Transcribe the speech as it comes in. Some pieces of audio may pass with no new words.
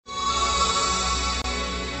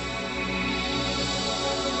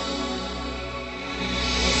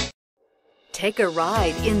Take a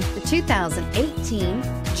ride in the 2018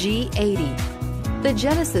 G80. The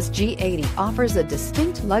Genesis G80 offers a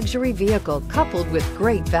distinct luxury vehicle coupled with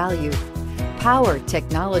great value. Power,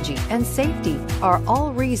 technology, and safety are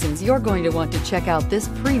all reasons you're going to want to check out this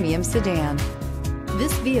premium sedan.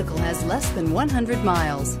 This vehicle has less than 100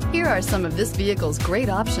 miles. Here are some of this vehicle's great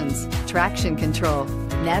options: traction control,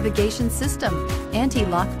 navigation system,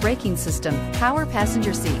 anti-lock braking system, power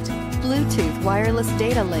passenger seat, Bluetooth wireless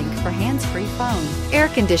data link for hands-free phone, air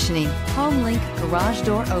conditioning, home link garage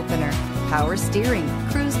door opener, power steering,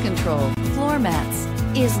 cruise control, floor mats.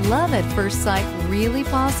 Is love at first sight really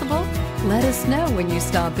possible? Let us know when you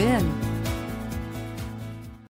stop in.